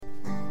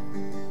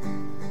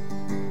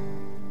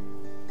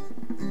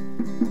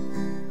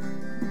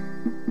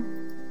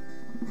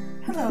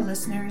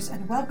listeners,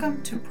 and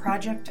welcome to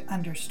Project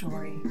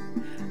Understory,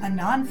 a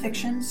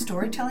nonfiction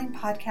storytelling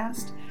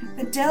podcast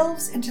that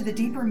delves into the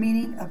deeper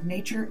meaning of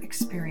nature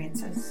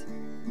experiences.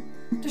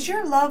 Does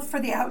your love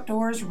for the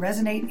outdoors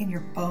resonate in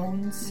your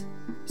bones?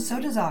 So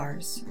does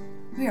ours.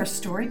 We are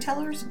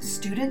storytellers,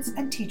 students,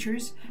 and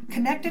teachers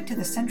connected to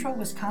the Central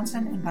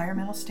Wisconsin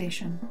Environmental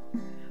Station.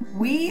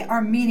 We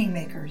are meaning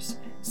makers,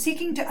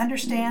 seeking to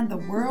understand the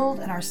world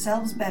and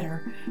ourselves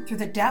better through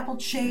the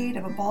dappled shade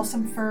of a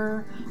balsam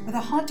fir or the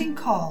haunting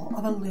call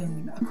of a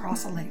loon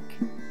across a lake.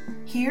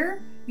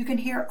 Here, you can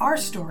hear our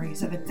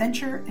stories of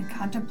adventure and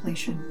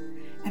contemplation,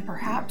 and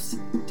perhaps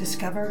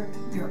discover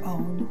your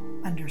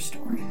own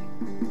understory.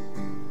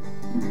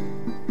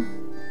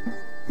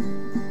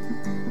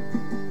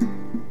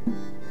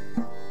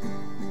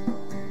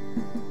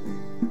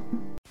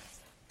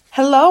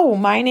 Hello,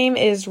 my name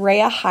is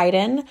Rheya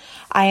Hayden.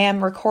 I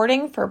am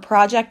recording for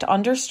Project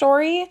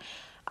Understory.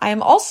 I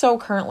am also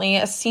currently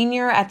a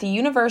senior at the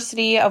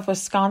University of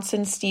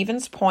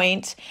Wisconsin-Stevens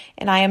Point,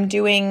 and I am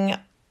doing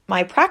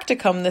my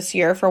practicum this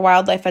year for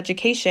wildlife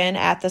education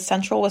at the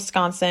Central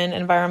Wisconsin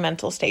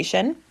Environmental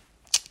Station.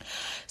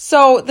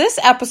 So this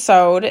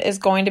episode is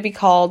going to be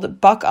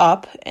called Buck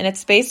Up, and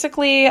it's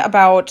basically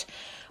about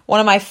one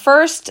of my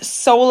first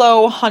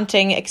solo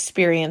hunting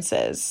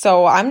experiences.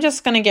 So I'm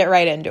just going to get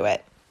right into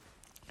it.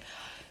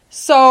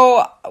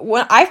 So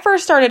when I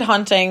first started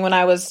hunting when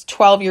I was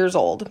 12 years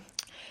old,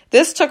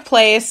 this took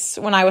place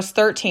when I was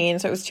 13.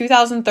 So it was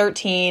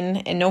 2013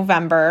 in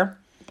November.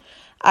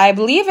 I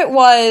believe it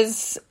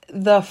was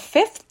the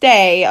 5th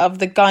day of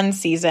the gun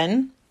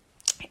season.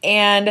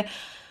 And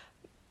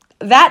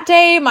that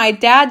day, my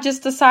dad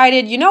just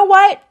decided, you know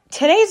what?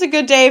 Today's a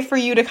good day for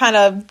you to kind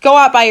of go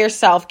out by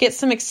yourself, get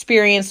some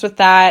experience with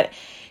that.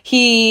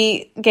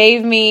 He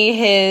gave me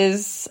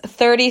his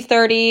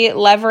 30-30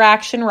 lever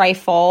action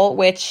rifle,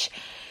 which,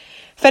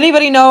 if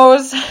anybody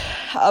knows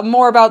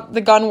more about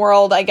the gun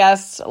world, I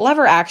guess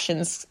lever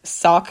actions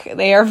suck.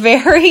 They are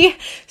very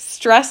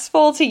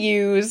stressful to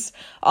use,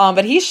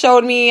 but he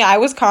showed me I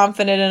was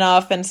confident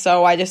enough, and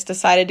so I just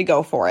decided to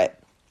go for it.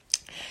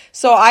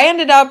 So I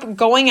ended up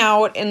going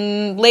out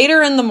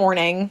later in the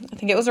morning. I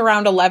think it was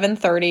around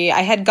 11:30.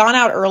 I had gone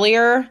out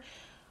earlier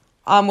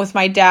with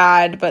my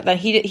dad, but then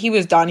he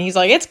was done. He's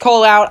like, it's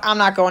cold out. I'm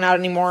not going out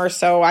anymore.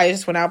 So I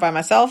just went out by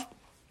myself.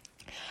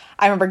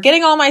 I remember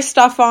getting all my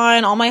stuff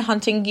on, all my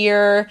hunting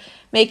gear,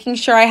 making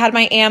sure I had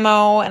my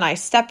ammo, and I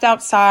stepped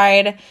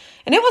outside,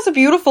 and it was a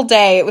beautiful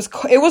day. It was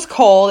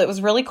cold. It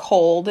was really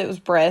cold. It was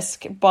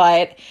brisk,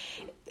 but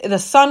the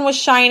sun was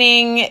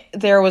shining.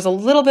 There was a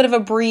little bit of a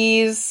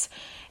breeze,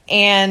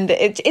 and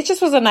it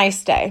just was a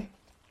nice day.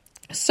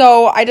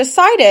 So I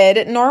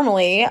decided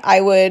normally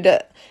I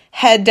would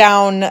head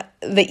down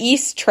the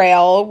east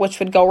trail, which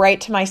would go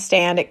right to my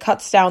stand. It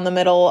cuts down the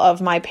middle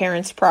of my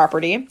parents'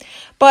 property.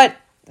 But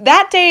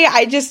that day,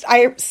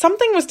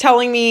 something was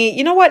telling me,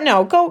 you know what?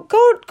 No, go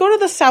to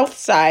the south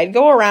side.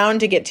 Go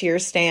around to get to your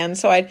stand.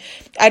 So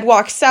I'd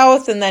walk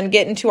south and then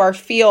get into our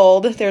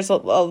field. There's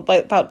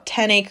about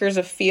 10 acres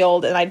of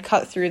field, and I'd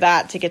cut through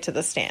that to get to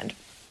the stand.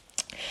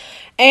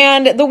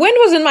 And the wind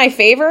was in my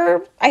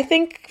favor, I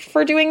think,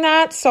 for doing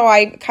that. So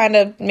I kind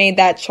of made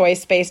that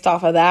choice based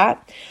off of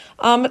that.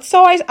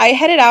 So I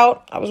headed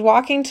out. I was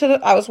walking to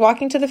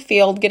the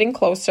field, getting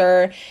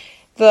closer.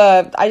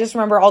 I just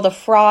remember all the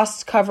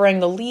frost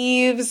covering the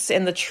leaves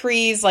and the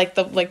trees,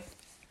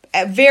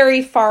 at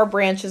very far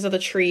branches of the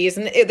trees,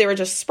 and they were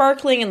just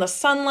sparkling in the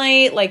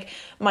sunlight. Like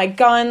my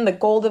gun, the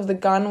gold of the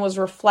gun was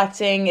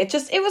reflecting. It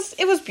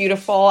was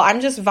beautiful.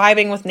 I'm just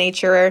vibing with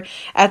nature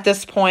at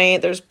this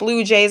point. There's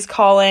blue jays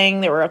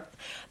calling.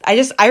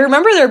 I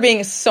remember there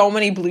being so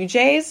many blue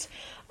jays.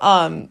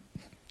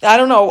 I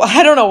don't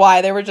know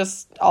why. They were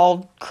just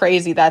all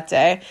crazy that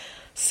day.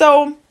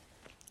 So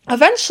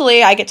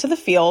eventually I get to the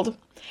field,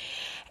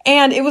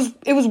 and it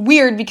was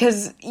weird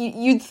because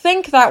you'd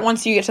think that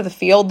once you get to the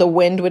field, the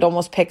wind would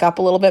almost pick up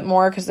a little bit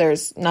more because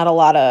there's not a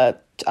lot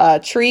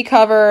of tree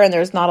cover and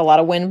there's not a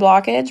lot of wind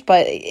blockage,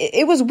 but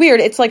it was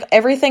weird. It's like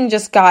everything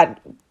just got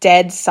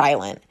dead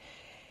silent.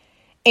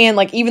 And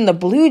like even the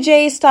blue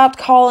jays stopped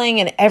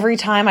calling, and every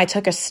time I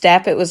took a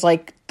step, it was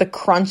like the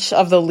crunch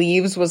of the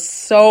leaves was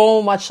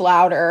so much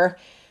louder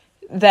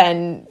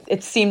than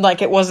it seemed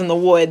like it was in the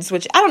woods,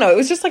 which I don't know. It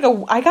was just like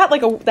I got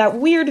that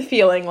weird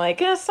feeling like,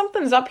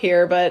 something's up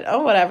here, but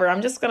oh, whatever.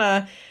 I'm just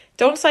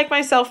don't psych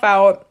myself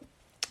out.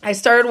 I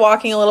started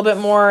walking a little bit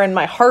more, and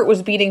my heart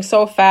was beating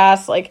so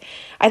fast. Like,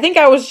 I think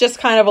I was just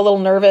kind of a little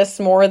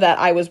nervous more that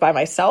I was by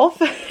myself.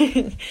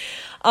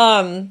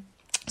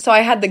 So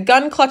I had the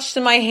gun clutched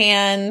in my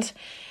hand.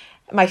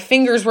 My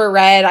fingers were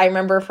red, I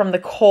remember, from the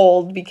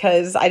cold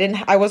because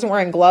I wasn't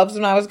wearing gloves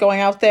when I was going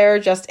out there,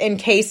 just in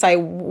case I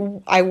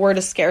were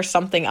to scare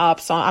something up.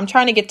 So I'm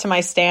trying to get to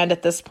my stand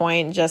at this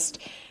point.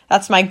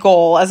 That's my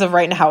goal as of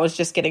right now, is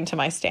just getting to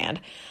my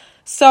stand.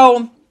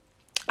 So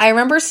I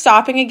remember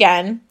stopping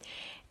again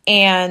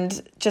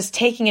and just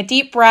taking a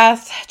deep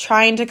breath,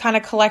 trying to kind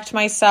of collect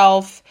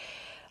myself,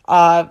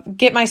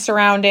 get my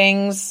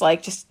surroundings,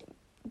 like just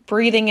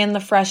breathing in the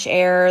fresh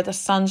air, the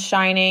sun's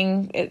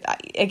shining.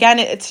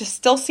 It just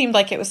still seemed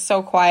like it was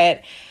so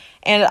quiet.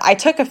 And I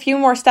took a few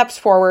more steps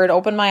forward,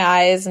 opened my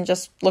eyes, and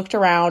just looked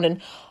around.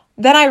 And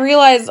then I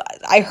realized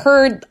I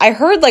heard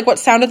like what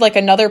sounded like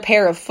another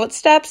pair of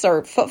footsteps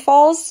or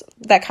footfalls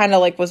that kind of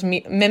like was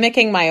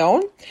mimicking my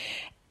own.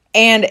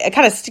 And it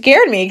kind of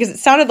scared me because it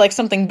sounded like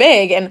something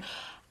big. And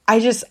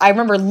I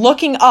remember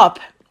looking up,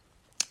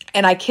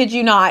 and I kid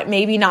you not,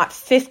 maybe not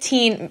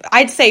 15,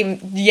 I'd say,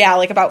 yeah,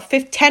 like about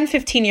 10,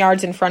 15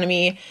 yards in front of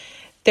me,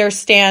 there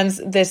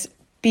stands this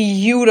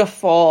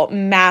beautiful,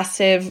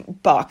 massive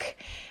buck.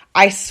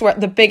 I swear,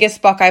 the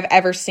biggest buck I've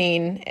ever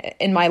seen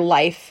in my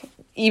life.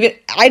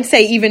 I'd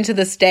say even to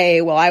this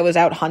day while I was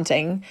out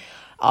hunting.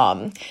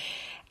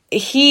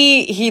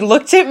 He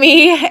looked at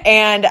me,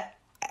 and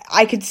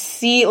I could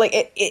see,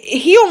 like,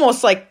 he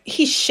almost, like,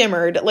 he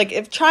shimmered. Like,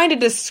 if trying to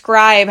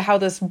describe how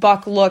this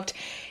buck looked,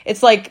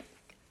 it's like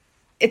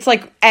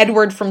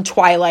Edward from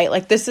Twilight.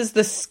 Like, this is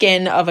the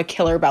skin of a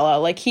killer bella.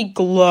 Like, he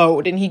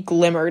glowed and he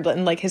glimmered,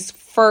 and like his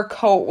fur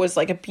coat was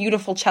like a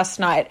beautiful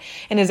chestnut,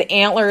 and his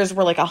antlers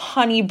were like a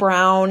honey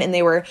brown, and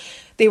they were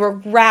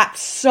wrapped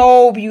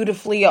so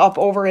beautifully up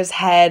over his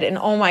head. And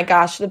oh my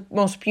gosh, the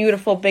most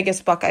beautiful,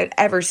 biggest buck I'd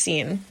ever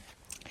seen.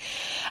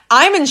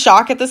 I'm in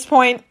shock at this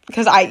point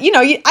because I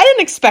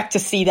didn't expect to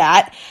see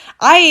that.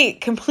 I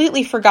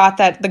completely forgot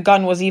that the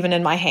gun was even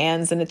in my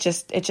hands, and it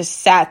just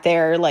sat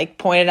there, like,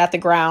 pointed at the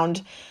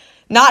ground,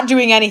 not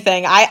doing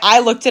anything. I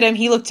looked at him,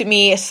 he looked at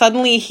me.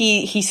 Suddenly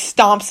he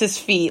stomps his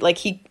feet, like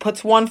he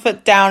puts one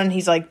foot down, and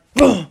he's like,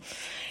 boom.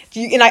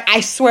 And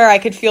I swear I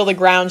could feel the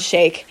ground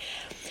shake.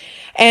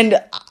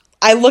 And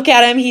I look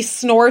at him, he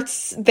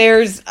snorts.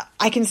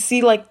 I can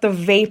see like the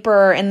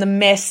vapor and the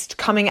mist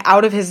coming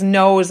out of his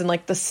nose, and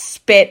like the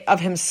spit of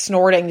him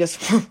snorting, just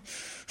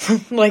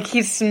like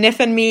he's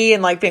sniffing me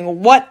and like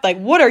being, what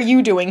are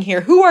you doing here?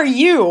 Who are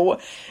you?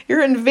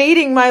 You're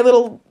invading my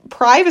little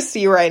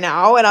privacy right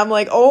now. And I'm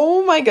like,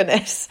 oh my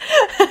goodness.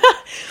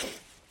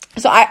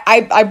 So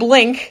I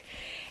blink,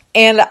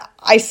 and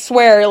I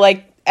swear,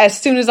 like, as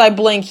soon as I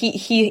blink,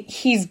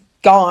 he's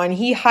gone.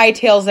 He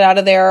hightails it out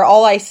of there.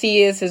 All I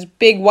see is his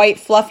big white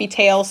fluffy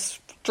tail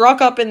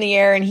struck up in the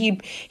air, and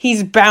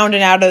he's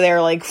bounding out of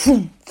there like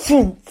boom,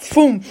 boom,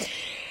 boom.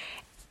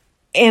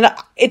 And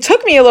it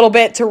took me a little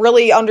bit to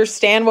really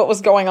understand what was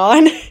going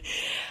on.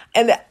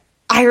 And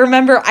I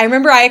remember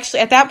I actually,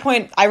 at that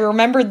point, I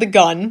remembered the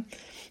gun,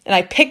 and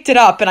I picked it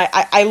up, and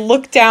I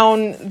looked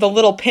down the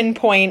little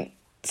pinpoint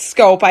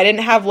scope. I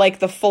didn't have like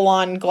the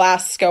full-on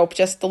glass scope,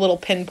 just the little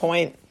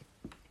pinpoint.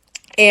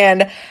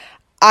 And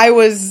I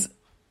was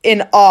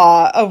in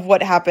awe of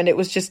what happened. It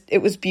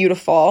was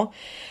beautiful.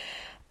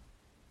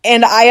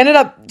 And I ended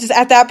up just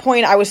at that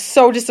point, I was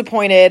so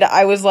disappointed.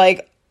 I was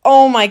like,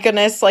 oh my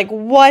goodness, like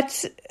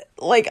what?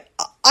 Like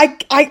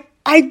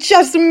I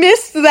just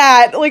missed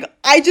that. Like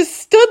I just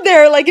stood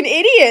there like an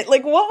idiot.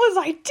 Like what was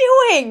I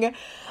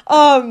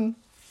doing?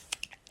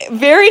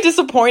 Very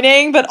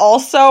disappointing, but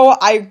also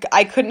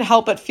I couldn't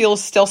help but feel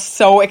still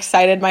so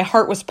excited. My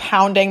heart was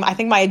pounding. I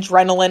think my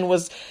adrenaline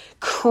was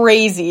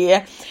crazy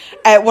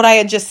at what I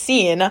had just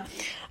seen.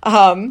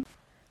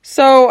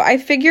 So I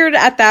figured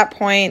at that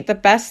point, the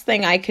best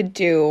thing I could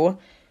do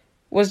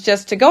was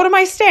just to go to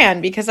my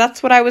stand, because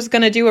that's what I was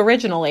going to do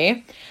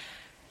originally.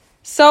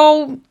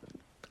 So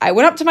I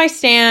went up to my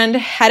stand,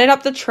 headed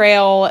up the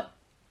trail.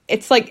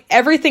 It's like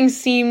everything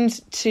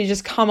seemed to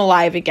just come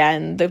alive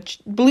again. The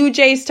blue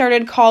jays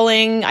started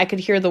calling. I could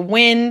hear the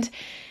wind.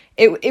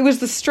 It was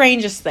the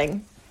strangest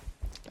thing.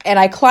 And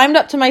I climbed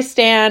up to my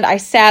stand. I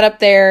sat up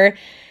there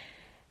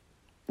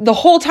the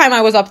whole time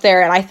I was up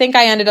there, and I think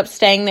I ended up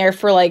staying there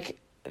for it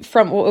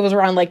was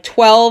around like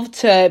 12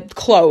 to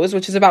close,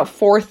 which is about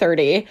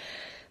 4:30.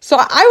 So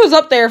I was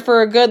up there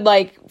for a good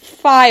like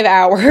 5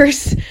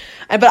 hours,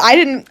 but I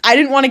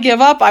didn't want to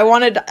give up. I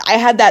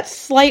had that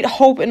slight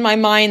hope in my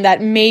mind that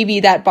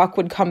maybe that buck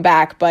would come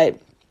back, but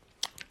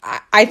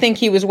I think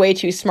he was way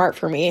too smart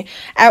for me.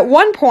 At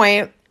one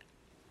point,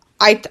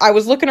 I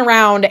was looking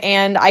around,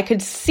 and I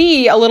could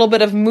see a little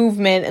bit of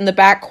movement in the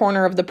back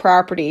corner of the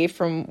property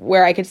from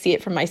where I could see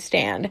it from my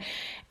stand.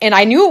 And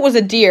I knew it was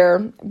a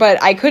deer,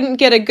 but I couldn't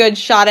get a good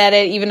shot at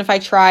it even if I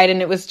tried,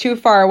 and it was too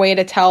far away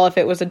to tell if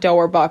it was a doe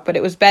or buck, but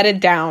it was bedded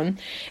down.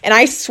 And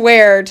I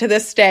swear to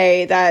this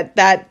day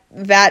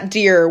that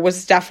deer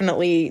was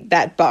definitely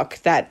that buck.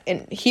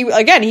 And he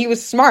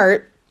was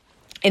smart,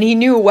 and he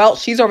knew, well,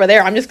 she's over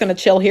there. I'm just going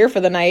to chill here for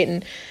the night,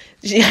 and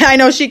I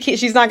know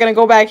she's not going to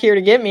go back here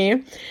to get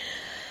me.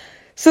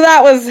 So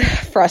that was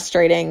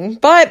frustrating.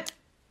 But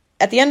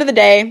at the end of the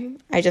day,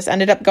 I just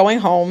ended up going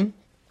home.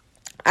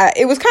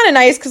 It was kind of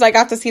nice because I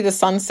got to see the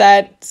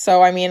sunset.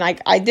 So, I mean,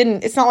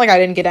 it's not like I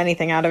didn't get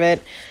anything out of it.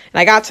 And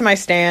I got to my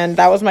stand.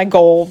 That was my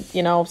goal,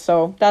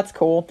 so that's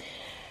cool.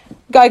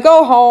 I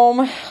go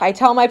home. I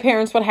tell my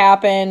parents what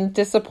happened.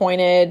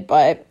 Disappointed,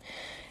 but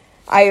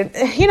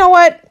you know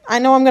what? I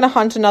know I'm going to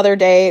hunt another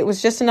day. It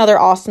was just another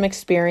awesome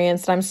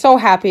experience. And I'm so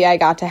happy I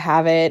got to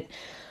have it.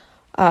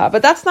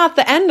 But that's not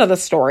the end of the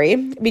story,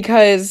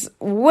 because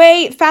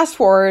fast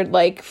forward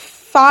like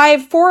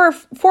 4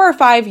 or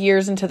 5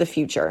 years into the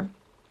future.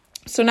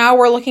 So now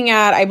we're looking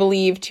at, I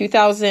believe,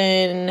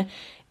 2018,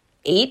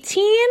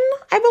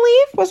 I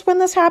believe, was when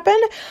this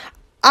happened.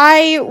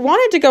 I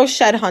wanted to go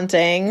shed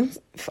hunting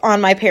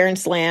on my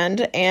parents'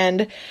 land,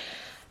 and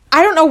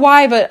I don't know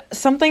why, but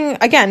something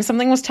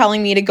was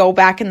telling me to go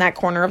back in that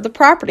corner of the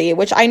property,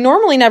 which I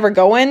normally never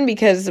go in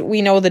because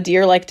we know the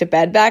deer like to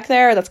bed back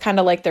there. That's kind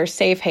of like their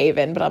safe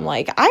haven. But I'm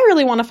like, I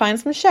really want to find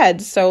some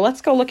sheds, so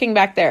let's go looking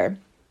back there.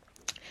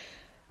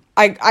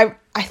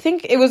 I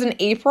think it was in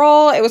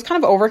April. It was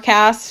kind of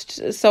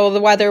overcast, so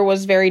the weather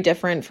was very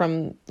different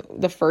from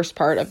the first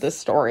part of this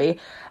story.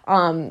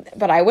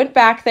 But I went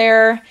back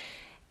there,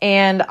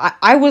 and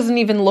I wasn't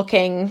even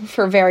looking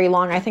for very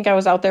long. I think I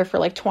was out there for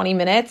like 20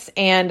 minutes,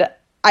 and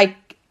I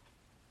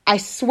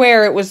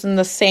swear it was in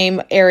the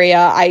same area.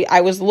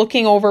 I was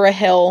looking over a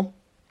hill,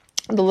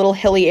 the little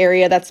hilly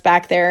area that's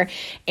back there,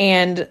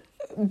 and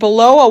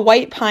below a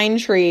white pine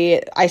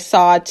tree, I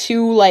saw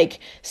 2 like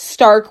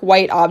stark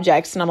white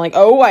objects, and I'm like,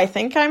 oh, I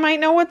think I might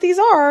know what these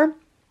are.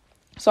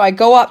 So I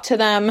go up to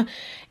them,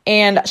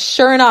 and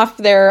sure enough,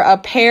 they're a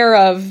pair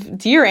of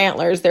deer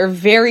antlers. They're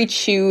very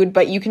chewed,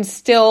 but you can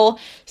still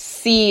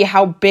see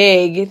how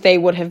big they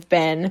would have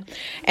been.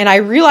 And I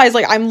realized,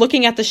 like, I'm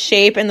looking at the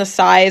shape and the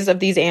size of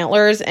these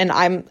antlers, and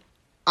I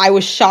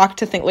was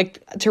shocked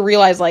to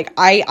realize, like,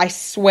 I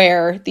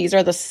swear these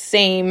are the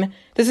same.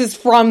 This is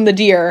from the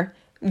deer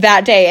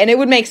that day. And it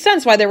would make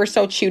sense why they were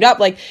so chewed up.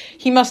 Like,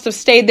 he must have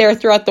stayed there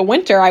throughout the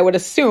winter, I would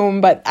assume,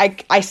 but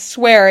I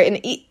swear,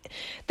 and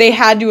they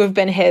had to have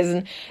been his.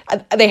 And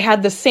they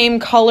had the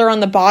same color on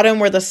the bottom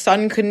where the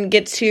sun couldn't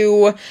get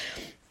to.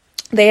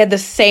 They had the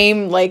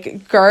same,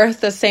 like,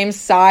 girth, the same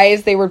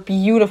size. They were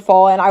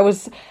beautiful. And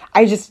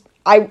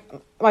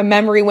my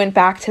memory went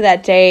back to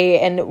that day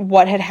and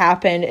what had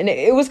happened. And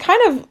it was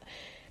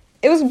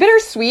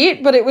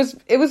bittersweet, but it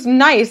was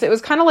nice. It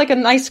was kind of like a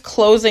nice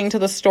closing to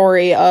the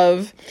story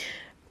of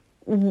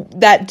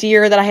that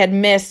deer that I had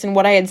missed and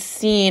what I had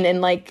seen.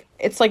 And, like,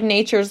 it's like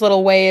nature's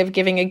little way of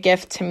giving a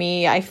gift to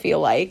me, I feel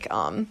like.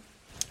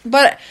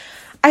 But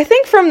I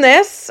think from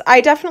this, I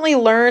definitely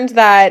learned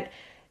that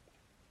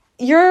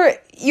you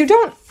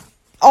don't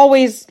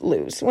always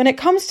lose. When it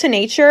comes to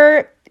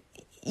nature,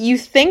 you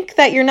think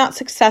that you're not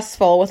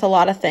successful with a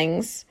lot of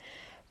things,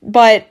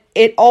 but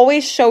it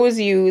always shows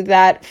you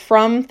that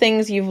from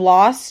things you've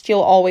lost,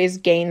 you'll always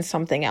gain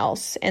something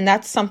else. And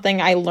that's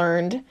something I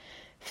learned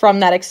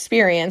from that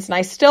experience. And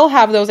I still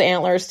have those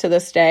antlers to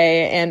this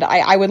day, and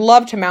I would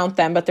love to mount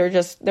them, but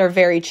they're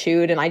very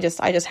chewed, and I just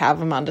have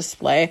them on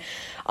display.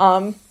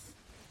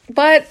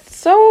 But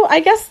so I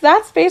guess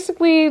that's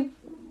basically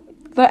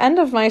the end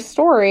of my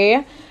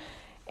story.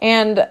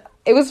 And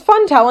it was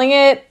fun telling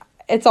it.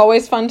 It's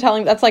always fun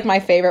telling. That's like my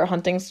favorite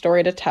hunting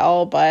story to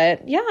tell.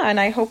 But yeah, and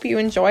I hope you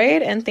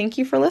enjoyed, and thank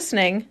you for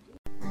listening.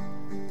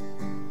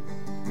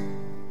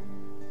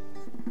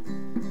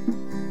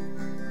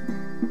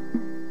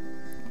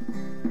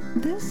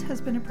 This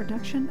has been a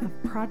production of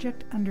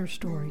Project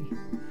Understory.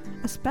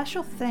 A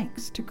special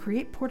thanks to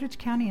Create Portage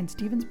County in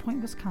Stevens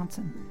Point,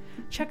 Wisconsin.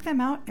 Check them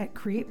out at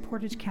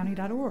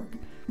createportagecounty.org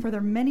for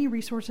their many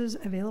resources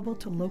available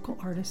to local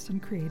artists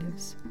and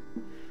creatives.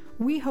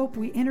 We hope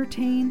we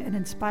entertained and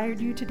inspired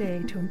you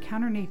today to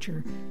encounter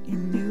nature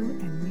in new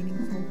and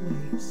meaningful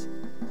ways.